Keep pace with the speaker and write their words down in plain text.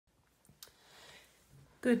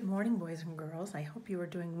Good morning, boys and girls. I hope you are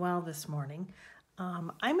doing well this morning.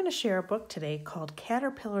 I'm going to share a book today called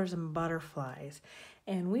Caterpillars and Butterflies.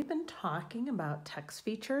 And we've been talking about text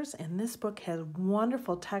features, and this book has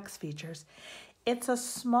wonderful text features. It's a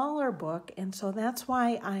smaller book, and so that's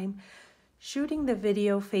why I'm shooting the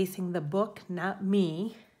video facing the book, not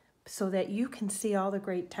me, so that you can see all the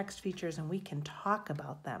great text features and we can talk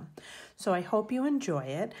about them. So I hope you enjoy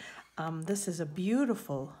it. This is a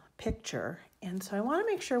beautiful picture, and so I want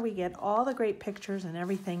to make sure we get all the great pictures and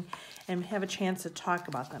everything and have a chance to talk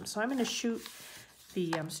about them. So I'm going to shoot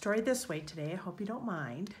the story this way today. I hope you don't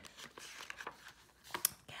mind.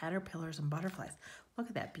 Caterpillars and Butterflies. Look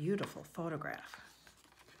at that beautiful photograph.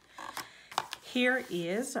 Here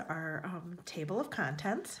is our table of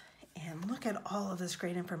contents, and look at all of this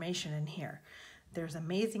great information in here. There's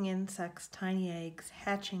amazing insects, tiny eggs,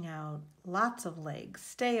 hatching out, lots of legs,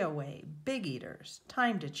 stay away, big eaters,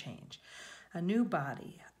 time to change, a new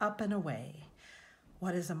body, up and away.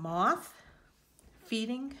 What is a moth?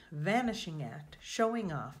 Feeding, vanishing act,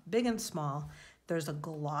 showing off, big and small. There's a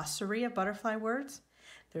glossary of butterfly words.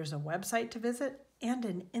 There's a website to visit and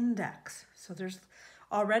an index. So there's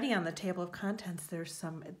already on the table of contents, there's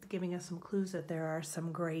some giving us some clues that there are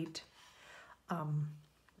some great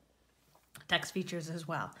text features as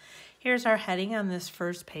well. Here's our heading on this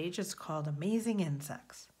first page. It's called Amazing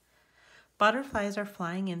Insects. Butterflies are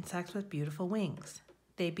flying insects with beautiful wings.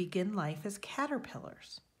 They begin life as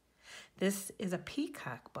caterpillars. This is a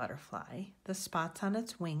peacock butterfly. The spots on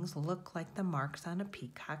its wings look like the marks on a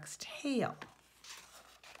peacock's tail.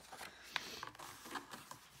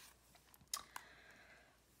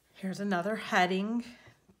 Here's another heading.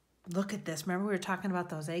 Look at this. Remember we were talking about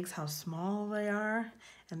those eggs, how small they are,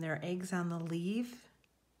 and they're eggs on the leaf.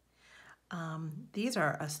 These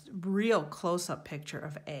are a real close-up picture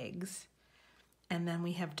of eggs. And then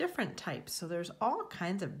we have different types. So there's all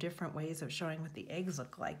kinds of different ways of showing what the eggs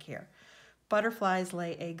look like here. Butterflies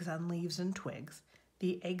lay eggs on leaves and twigs.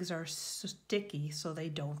 The eggs are sticky so they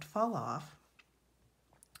don't fall off.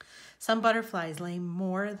 Some butterflies lay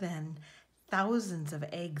more than thousands of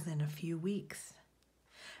eggs in a few weeks.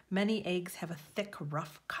 Many eggs have a thick,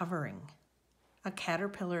 rough covering. A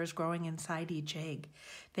caterpillar is growing inside each egg.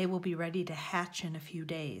 They will be ready to hatch in a few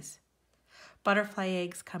days. Butterfly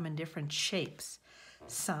eggs come in different shapes.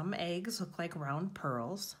 Some eggs look like round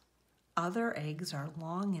pearls. Other eggs are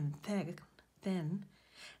long and thin,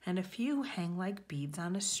 and a few hang like beads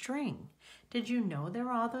on a string. Did you know there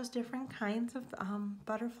are all those different kinds of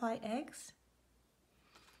butterfly eggs?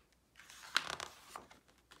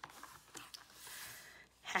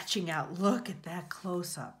 Hatching out, look at that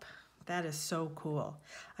close-up. That is so cool.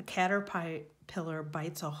 A caterpillar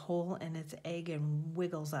bites a hole in its egg and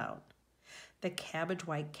wiggles out. The cabbage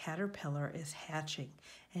white caterpillar is hatching,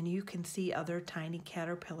 and you can see other tiny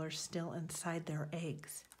caterpillars still inside their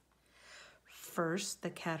eggs. First, the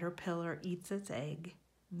caterpillar eats its egg.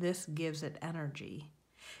 This gives it energy.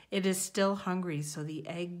 It is still hungry, so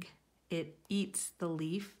it eats the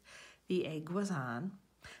leaf the egg was on.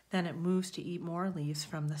 Then it moves to eat more leaves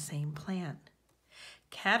from the same plant.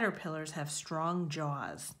 Caterpillars have strong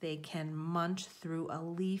jaws. They can munch through a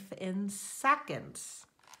leaf in seconds.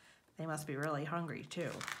 They must be really hungry too.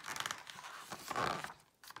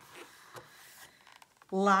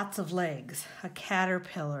 Lots of legs.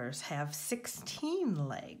 Caterpillars have 16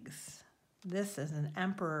 legs. This is an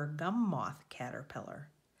emperor gum moth caterpillar.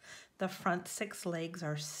 The front 6 legs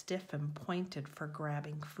are stiff and pointed for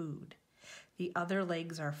grabbing food. The other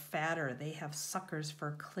legs are fatter. They have suckers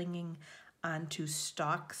for clinging onto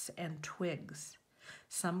stalks and twigs.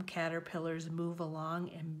 Some caterpillars move along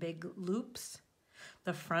in big loops.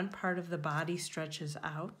 The front part of the body stretches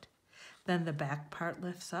out. Then the back part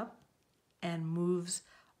lifts up and moves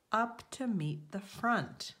up to meet the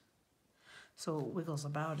front. So it wiggles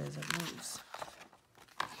about as it moves.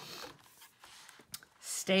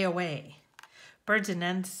 Stay away. Birds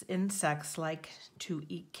and insects like to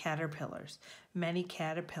eat caterpillars. Many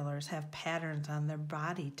caterpillars have patterns on their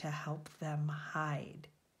body to help them hide.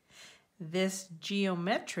 This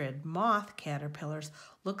geometrid moth caterpillar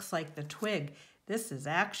looks like the twig. This is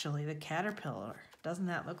actually the caterpillar. Doesn't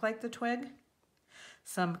that look like the twig?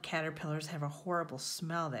 Some caterpillars have a horrible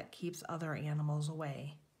smell that keeps other animals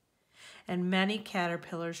away. And many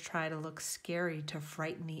caterpillars try to look scary to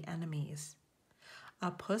frighten the enemies. A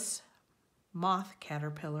puss moth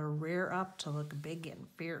caterpillar rear up to look big and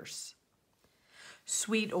fierce.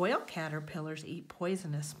 Sweet oil caterpillars eat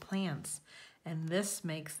poisonous plants, and this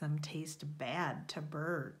makes them taste bad to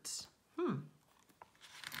birds.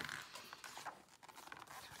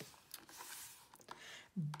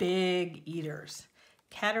 Big eaters.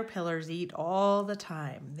 Caterpillars eat all the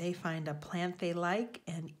time. They find a plant they like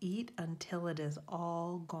and eat until it is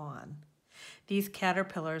all gone. These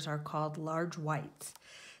caterpillars are called large whites.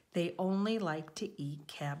 They only like to eat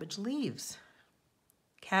cabbage leaves.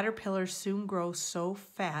 Caterpillars soon grow so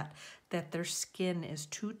fat that their skin is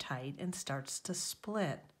too tight and starts to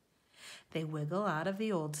split. They wiggle out of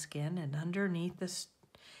the old skin, and underneath this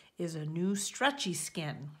is a new stretchy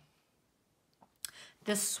skin.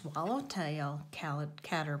 This swallowtail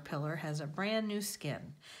caterpillar has a brand new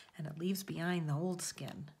skin, and it leaves behind the old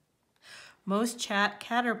skin. Most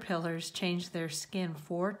caterpillars change their skin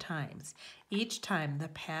 4 times. Each time the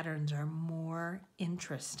patterns are more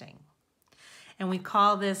interesting. And we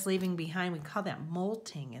call this leaving behind, we call that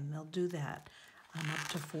molting, and they'll do that up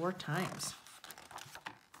to 4 times.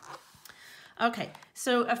 Okay,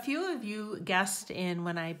 so a few of you guessed in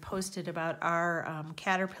when I posted about our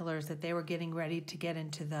caterpillars that they were getting ready to get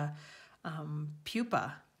into the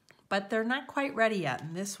pupa, but they're not quite ready yet,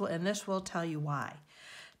 and this will tell you why.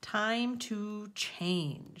 Time to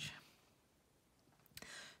change.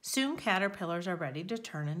 Soon caterpillars are ready to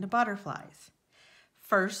turn into butterflies.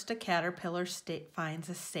 First, a caterpillar finds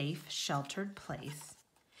a safe, sheltered place.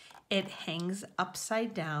 It hangs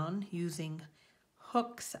upside down using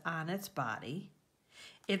hooks on its body.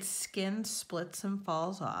 Its skin splits and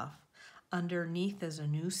falls off. Underneath is a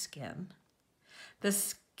new skin. The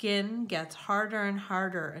skin gets harder and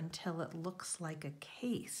harder until it looks like a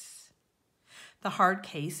case. The hard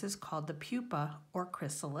case is called the pupa or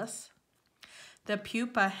chrysalis. The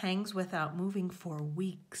pupa hangs without moving for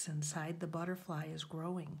weeks inside the butterfly is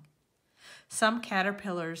growing. Some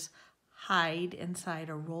caterpillars hide inside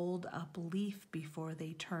a rolled up leaf before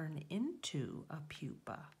they turn into a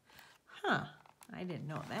pupa. Huh, I didn't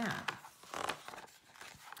know that.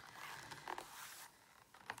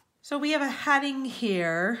 So we have a heading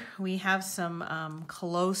here. We have some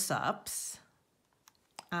close-ups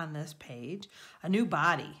on this page. A new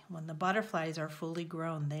body. When the butterflies are fully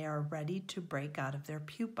grown, they are ready to break out of their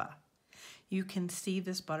pupa. You can see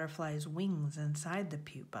this butterfly's wings inside the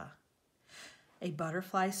pupa. A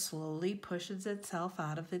butterfly slowly pushes itself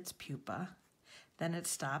out of its pupa. Then it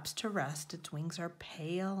stops to rest. Its wings are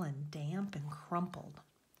pale and damp and crumpled.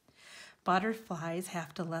 Butterflies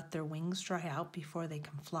have to let their wings dry out before they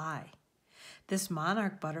can fly. This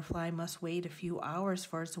monarch butterfly must wait a few hours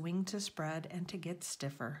for its wing to spread and to get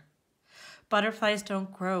stiffer. Butterflies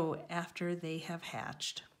don't grow after they have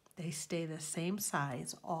hatched. They stay the same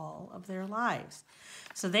size all of their lives.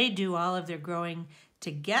 So they do all of their growing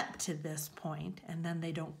to get to this point, and then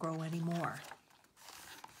they don't grow anymore.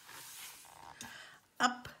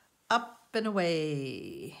 Up, up, and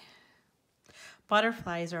away.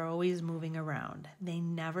 Butterflies are always moving around. They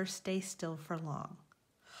never stay still for long.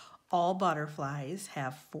 All butterflies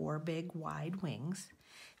have 4 big, wide wings.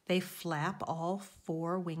 They flap all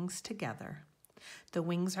 4 wings together. The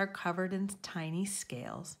wings are covered in tiny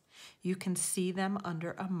scales. You can see them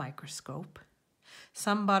under a microscope.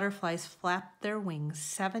 Some butterflies flap their wings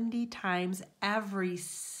 70 times every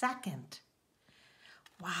second.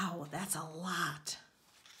 Wow, that's a lot.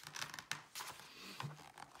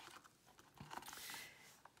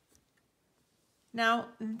 Now,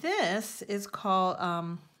 this is called...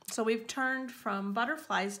 So we've turned from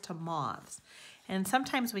butterflies to moths, and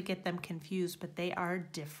sometimes we get them confused, but they are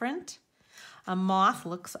different. A moth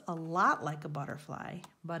looks a lot like a butterfly,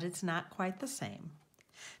 but it's not quite the same.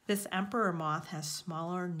 This emperor moth has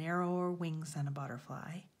smaller, narrower wings than a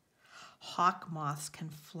butterfly. Hawk moths can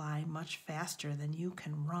fly much faster than you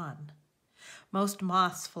can run. Most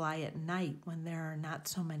moths fly at night when there are not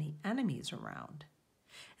so many enemies around.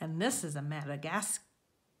 And this is a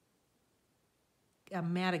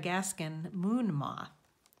Madagascan moon moth.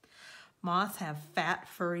 Moths have fat,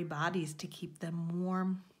 furry bodies to keep them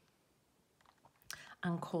warm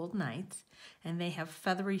on cold nights, and they have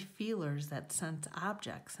feathery feelers that sense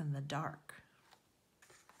objects in the dark.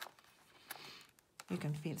 You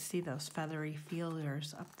can see those feathery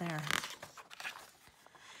feelers up there.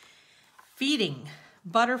 Feeding.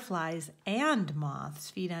 Butterflies and moths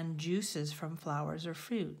feed on juices from flowers or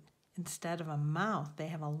fruit. Instead of a mouth, they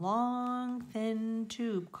have a long, thin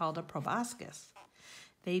tube called a proboscis.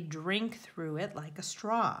 They drink through it like a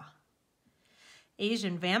straw.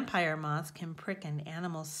 Asian vampire moths can prick an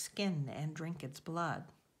animal's skin and drink its blood.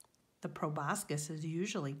 The proboscis is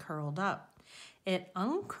usually curled up. It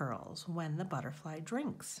uncurls when the butterfly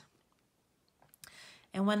drinks.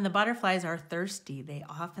 And when the butterflies are thirsty, they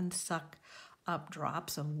often suck up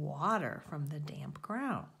drops of water from the damp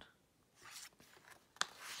ground.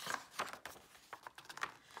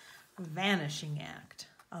 Vanishing act.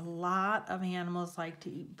 A lot of animals like to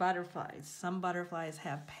eat butterflies. Some butterflies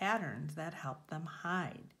have patterns that help them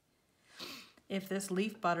hide. If this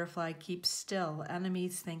leaf butterfly keeps still,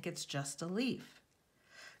 enemies think it's just a leaf.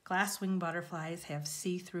 Glasswing butterflies have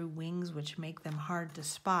see-through wings which make them hard to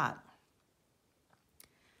spot.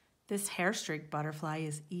 This hair-streaked butterfly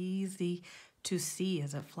is easy to see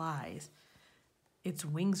as it flies. Its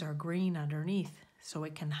wings are green underneath, so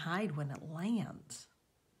it can hide when it lands.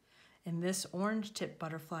 And this orange-tipped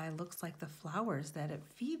butterfly looks like the flowers that it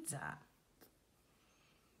feeds on.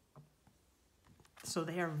 So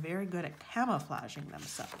they are very good at camouflaging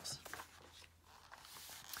themselves.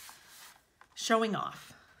 Showing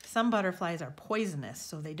off. Some butterflies are poisonous,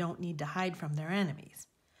 so they don't need to hide from their enemies.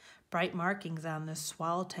 Bright markings on this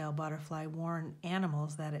swallowtail butterfly warn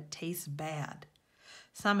animals that it tastes bad.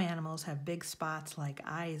 Some animals have big spots like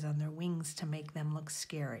eyes on their wings to make them look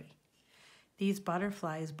scary. These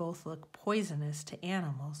butterflies both look poisonous to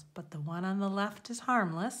animals, but the one on the left is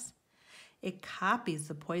harmless. It copies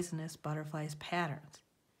the poisonous butterfly's patterns.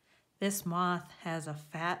 This moth has a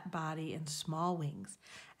fat body and small wings.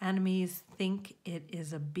 Enemies think it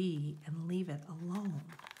is a bee and leave it alone.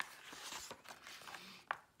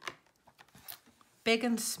 Big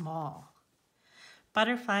and small.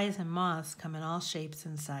 Butterflies and moths come in all shapes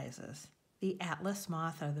and sizes. The Atlas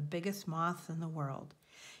moth are the biggest moths in the world.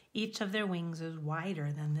 Each of their wings is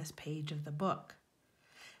wider than this page of the book.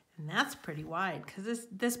 And that's pretty wide because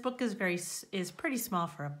this book is pretty small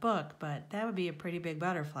for a book, but that would be a pretty big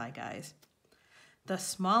butterfly, guys. The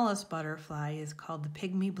smallest butterfly is called the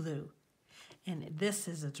pygmy blue, and this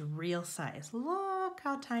is its real size. Look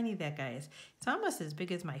how tiny that guy is. It's almost as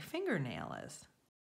big as my fingernail is.